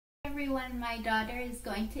everyone, my daughter is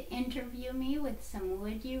going to interview me with some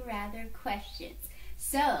Would You Rather questions.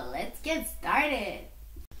 So, let's get started.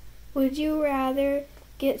 Would you rather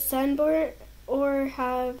get sunburnt or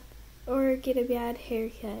get a bad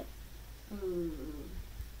haircut? Ooh,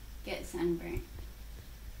 get sunburnt.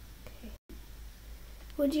 Okay.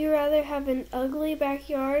 Would you rather have an ugly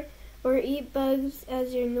backyard or eat bugs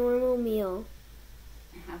as your normal meal?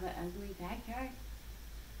 Have an ugly backyard?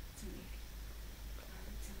 It's weird. Why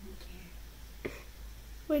would someone care?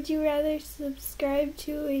 Would you rather subscribe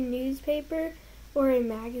to a newspaper or a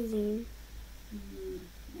magazine?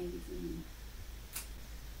 Magazine.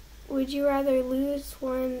 Would you rather lose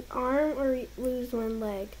one arm or lose one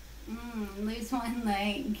leg? Lose one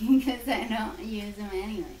leg because I don't use them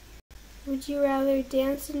anyway. Would you rather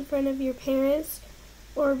dance in front of your parents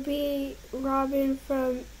or be Robin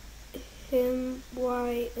from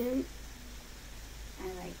Him-Y-M? I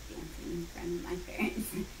like dancing in front of my parents.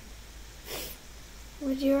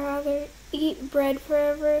 Would you rather eat bread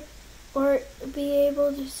forever or be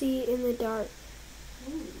able to see in the dark?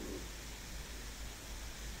 Ooh.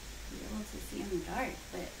 Be able to see in the dark,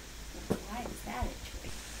 but why is that a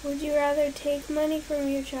choice? Would you rather take money from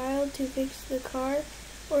your child to fix the car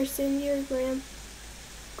or send your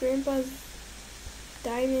grandpa's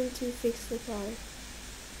diamond to fix the car?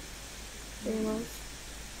 Grandma's.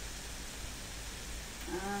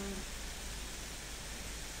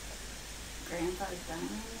 Grandpa's diamond,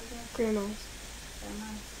 I guess? Grandma's.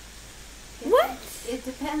 What? It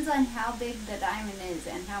depends on how big the diamond is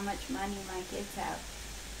and how much money my kids have.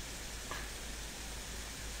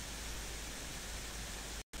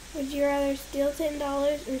 Would you rather steal $10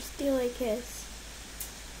 or steal a kiss?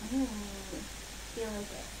 Ooh, feel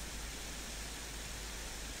like it.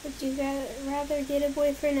 Would you rather get a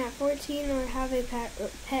boyfriend at 14 or have a pet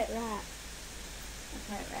rat? A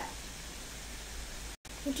pet rat.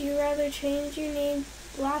 Would you rather change your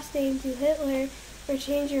last name to Hitler or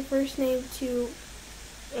change your first name to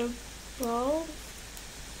Adolf?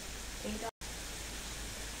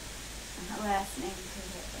 Last name to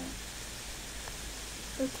Hitler.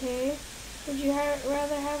 Okay. Would you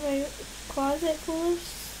rather have a closet full of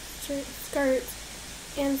skirts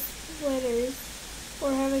and sweaters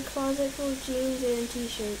or have a closet full of jeans and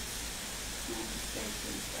t-shirts? Skirts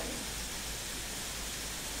and sweaters.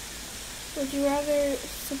 Would you rather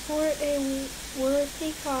support a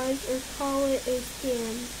worthy cause or call it a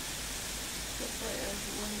scam? Support a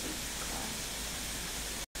worthy cause.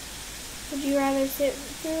 Would you rather sit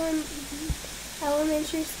through an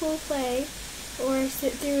elementary school play or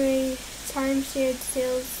sit through a time-shared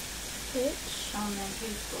sales pitch?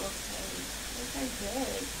 Elementary school plays. Those are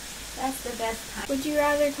good. That's the best time. Would you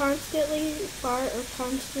rather constantly fart or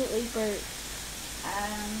constantly burp?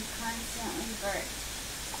 Constantly burp.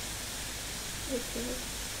 Okay.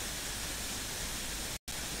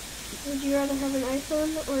 Would you rather have an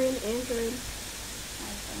iPhone or an Android?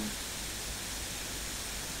 iPhone.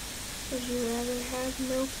 Would you rather have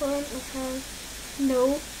no phone or have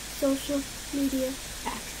no social media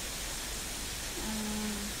access?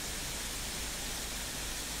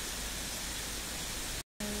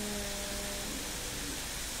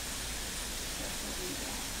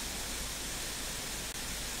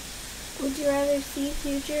 Would you rather see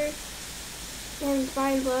future and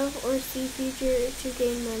find love or see future to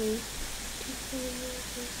gain money? See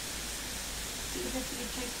the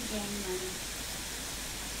future to gain money.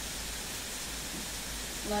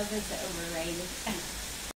 Love is overrated.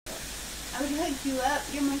 I would hook you up.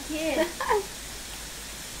 You're my kid.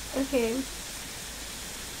 Okay.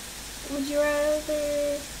 Would you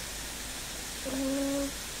rather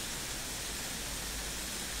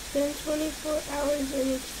spend 24 hours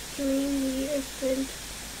in extreme heat or spend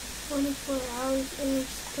 24 hours in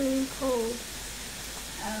extreme cold?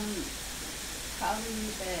 Probably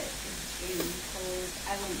the extreme cold.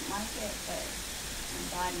 I wouldn't like it, but my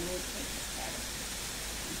body would take it better.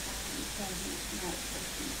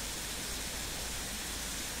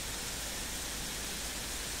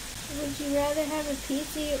 Would you rather have a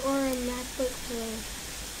PC or a MacBook Pro?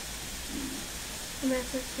 A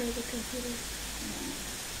MacBook Pro, the computer.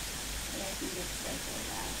 But I think it's like a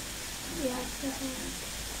loud. Yeah, it's like a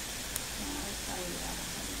I would probably rather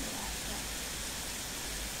have a laptop.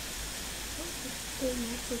 the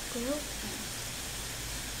MacBook Pro.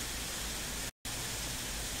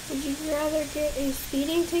 Would you rather get a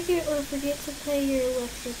speeding ticket or forget to pay your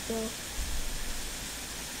electric bill?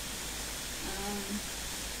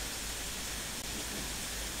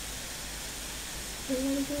 I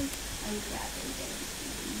would rather get a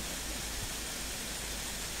speeding ticket.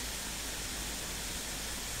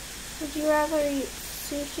 Would you rather eat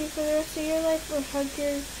sushi for the rest of your life or hug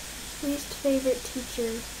your Least favorite teacher.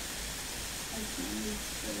 What's my least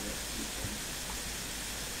favorite teacher?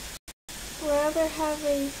 Rather have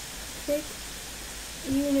a thick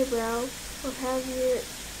unibrow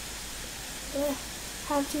or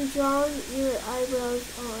have to draw your eyebrows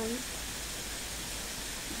on.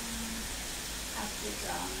 Have to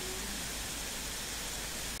draw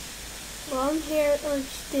Long hair or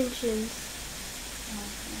extensions.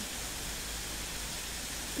 Okay.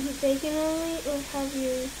 Bacon only or have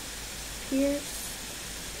your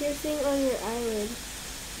piercing on your eyelid.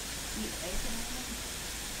 Eat bacon only?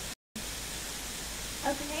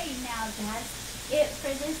 Okay, now that's it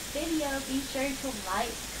for this video. Be sure to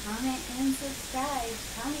like, comment, and subscribe.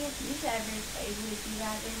 Tell me if you've ever played Would You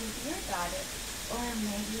Rather with your daughter, or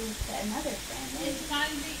maybe with another friend. It's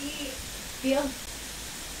time to eat.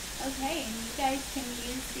 Okay, and you guys can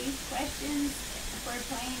use these questions for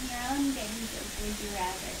playing your own games of Would You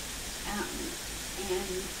Rather.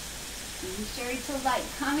 And be sure to like,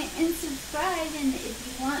 comment, and subscribe. And if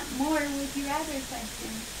you want more Would You Rather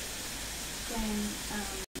questions, then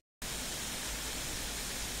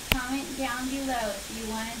comment down below if you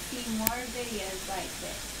want to see more videos like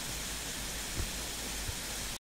this.